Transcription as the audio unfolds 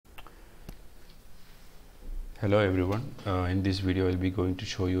Hello everyone, in this video I'll be going to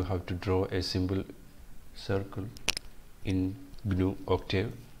show you how to draw a simple circle in GNU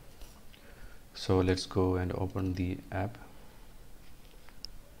Octave. So let's go and open the app.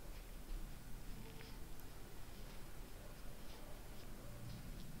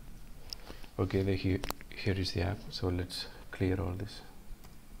 Okay, here is the app, so let's clear all this.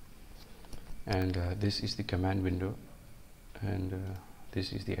 And this is the command window, and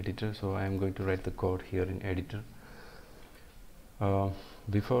this is the editor. So I am going to write the code here in editor.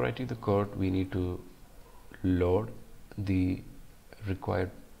 Before writing the code, we need to load the required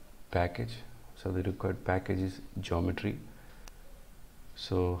package. So the required package is geometry.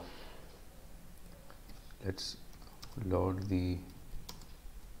 So let's load the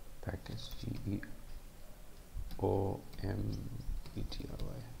package GNU.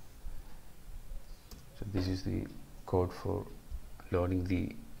 So this is the code for loading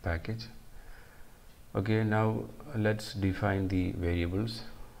the package. Okay, now let's define the variables.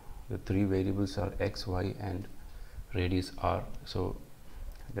 The three variables are x, y and radius r. So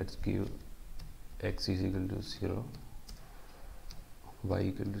let's give x is equal to 0, y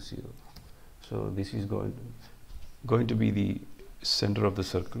equal to 0. So this is going to be the center of the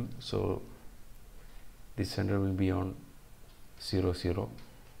circle. So the center will be on 0, 0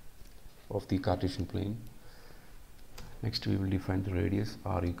 of the Cartesian plane. Next we will define the radius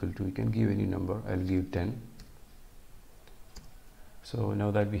r equal to, you can give any number, I'll give 10. So now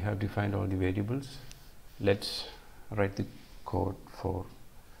that we have defined all the variables, let's write the code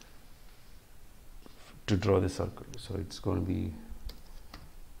to draw the circle. So it's going to be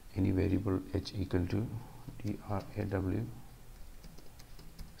any variable h equal to draw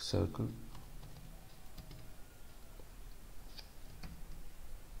circle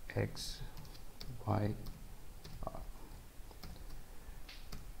x, y, r.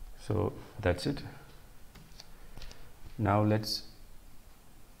 So that's it. Now let's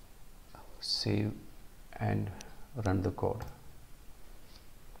save and run the code.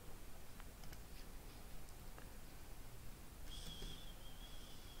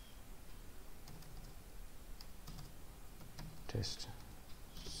 Test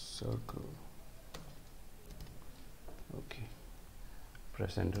circle. Okay,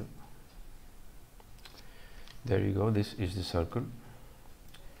 press enter. There you go, this is the circle.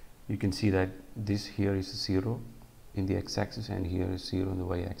 You can see that this here is 0 in the x-axis and here is 0 in the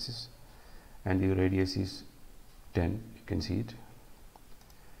y-axis, and the radius is 10, you can see it.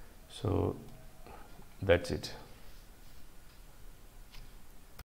 So that's it.